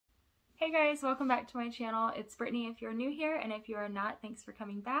Hey guys, welcome back to my channel. It's Brittany if you're new here, and if you are not, thanks for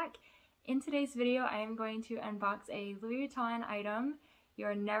coming back. In today's video, I am going to unbox a Louis Vuitton item.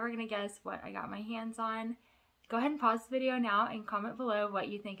 You're never going to guess what I got my hands on. Go ahead and pause the video now and comment below what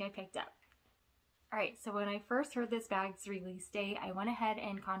you think I picked up. Alright, so when I first heard this bag's release date, I went ahead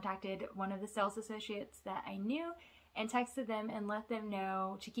and contacted one of the sales associates that I knew and texted them and let them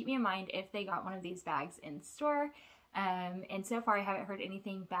know to keep me in mind if they got one of these bags in store. And so far I haven't heard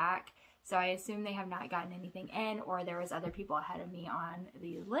anything back. So I assume they have not gotten anything in, or there was other people ahead of me on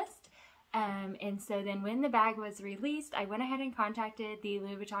the list. And so then when the bag was released, I went ahead and contacted the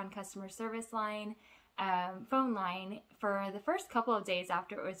Louis Vuitton customer service line, phone line for the first couple of days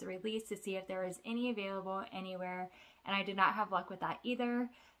after it was released to see if there was any available anywhere. And I did not have luck with that either.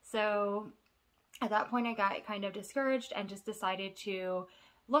 So at that point I got kind of discouraged and just decided to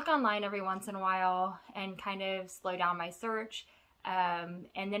look online every once in a while and kind of slow down my search.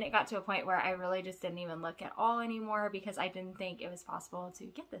 And then it got to a point where I really just didn't even look at all anymore because I didn't think it was possible to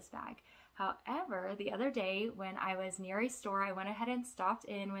get this bag. However, the other day when I was near a store, I went ahead and stopped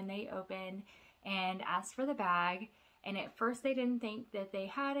in when they opened and asked for the bag. And at first they didn't think that they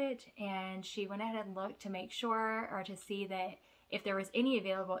had it, and she went ahead and looked to make sure, or to see that if there was any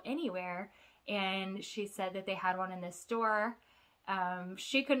available anywhere, and she said that they had one in the store.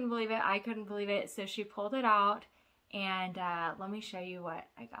 She couldn't believe it, I couldn't believe it, so she pulled it out. And let me show you what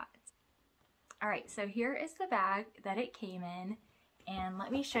I got. Alright, so here is the bag that it came in. And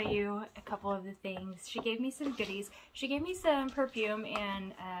let me show you a couple of the things. She gave me some goodies. She gave me some perfume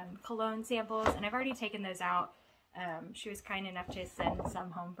and cologne samples, and I've already taken those out. She was kind enough to send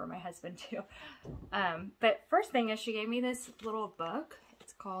some home for my husband too. But first thing is she gave me this little book.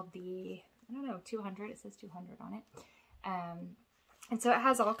 It's called the, I don't know, 200. It says 200 on it. And so it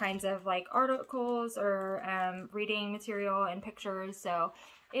has all kinds of like articles or reading material and pictures. So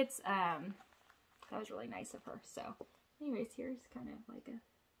it's, that was really nice of her. So anyways, here's kind of like a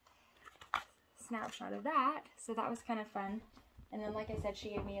snapshot of that. So that was kind of fun. And then like I said,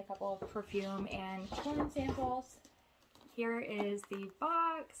 she gave me a couple of perfume and cologne samples. Here is the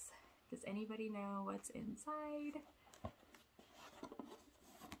box. Does anybody know what's inside?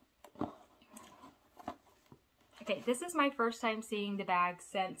 Okay, this is my first time seeing the bag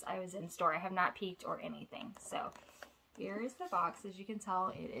since I was in store. I have not peeked or anything. So here is the box. As you can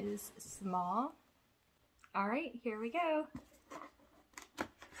tell, it is small. All right, here we go.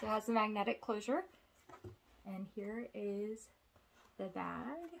 So it has a magnetic closure. And here is the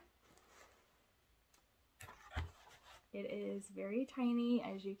bag. It is very tiny,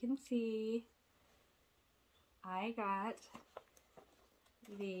 as you can see. I got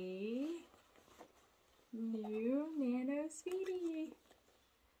the new Nano Sweetie.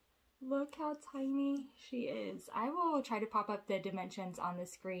 Look how tiny she is. I will try to pop up the dimensions on the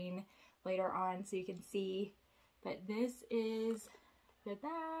screen later on so you can see. But this is the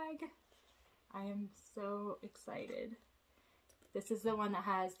bag. I am so excited. This is the one that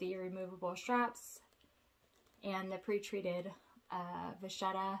has the removable straps and the pre-treated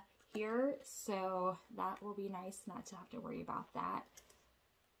vachetta here. So that will be nice not to have to worry about that.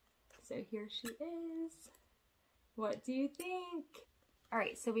 So here she is. What do you think?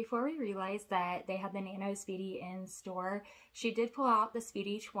 Alright, so before we realized that they had the Nano Speedy in store, she did pull out the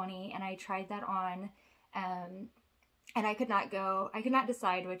Speedy 20, and I tried that on, and I could not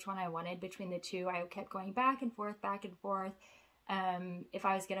decide which one I wanted between the two. I kept going back and forth, if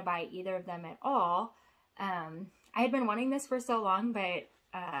I was going to buy either of them at all. I had been wanting this for so long, but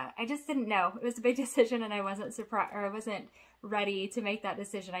I just didn't know. It was a big decision, and I wasn't surprised, or I wasn't ready to make that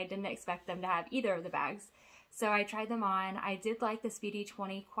decision. I didn't expect them to have either of the bags. So I tried them on. I did like the Speedy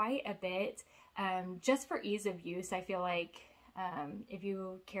 20 quite a bit, just for ease of use. I feel like if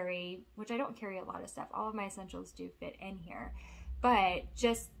you carry, which I don't carry a lot of stuff, all of my essentials do fit in here, but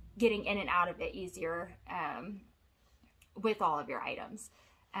just getting in and out of it easier with all of your items.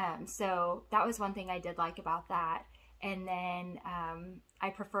 So that was one thing I did like about that. And then I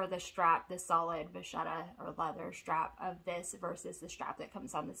prefer the strap, the solid vachetta or leather strap of this versus the strap that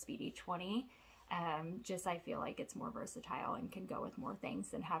comes on the Speedy 20. Just I feel like it's more versatile and can go with more things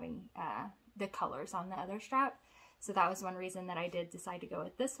than having the colors on the other strap. So that was one reason that I did decide to go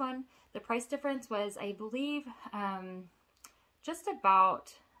with this one. The price difference was, I believe, just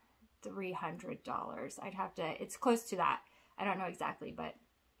about $300. I'd have to, it's close to that. I don't know exactly, but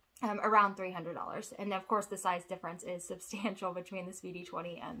around $300. And of course the size difference is substantial between the Speedy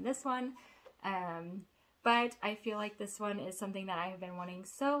 20 and this one. But I feel like this one is something that I have been wanting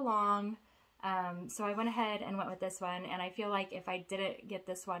so long. So I went ahead and went with this one, and I feel like if I didn't get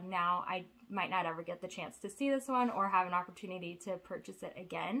this one now, I might not ever get the chance to see this one or have an opportunity to purchase it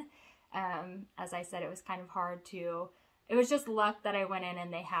again. As I said, it was kind of hard to, it was just luck that I went in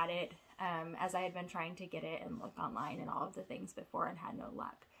and they had it, as I had been trying to get it and look online and all of the things before and had no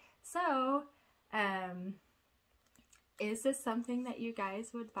luck. So, is this something that you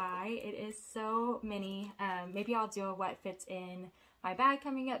guys would buy? It is so mini. Maybe I'll do a what fits in my bag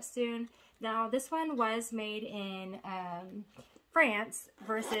coming up soon. Now, this one was made in France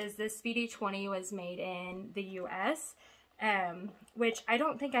versus this Speedy 20 was made in the US, which I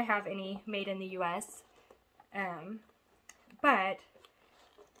don't think I have any made in the US, but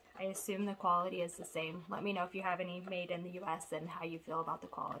I assume the quality is the same. Let me know if you have any made in the US and how you feel about the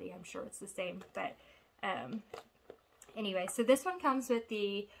quality. I'm sure it's the same, but anyway, so this one comes with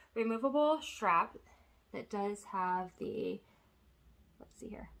the removable strap that does have the, let's see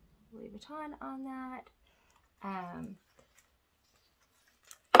here, Louis Vuitton on that.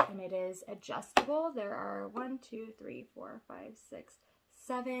 And it is adjustable. There are 1, 2, 3, 4, 5, 6,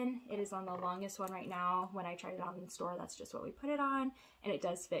 7. It is on the longest one right now. When I tried it on in the store, that's just what we put it on. And it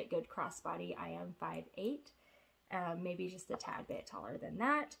does fit good crossbody. I am 5'8", maybe just a tad bit taller than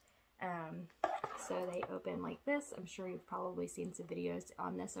that. So they open like this. I'm sure you've probably seen some videos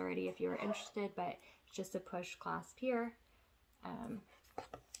on this already if you were interested, but it's just a push clasp here.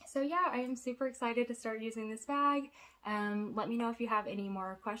 So yeah, I am super excited to start using this bag. Let me know if you have any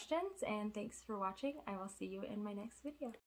more questions, and thanks for watching. I will see you in my next video.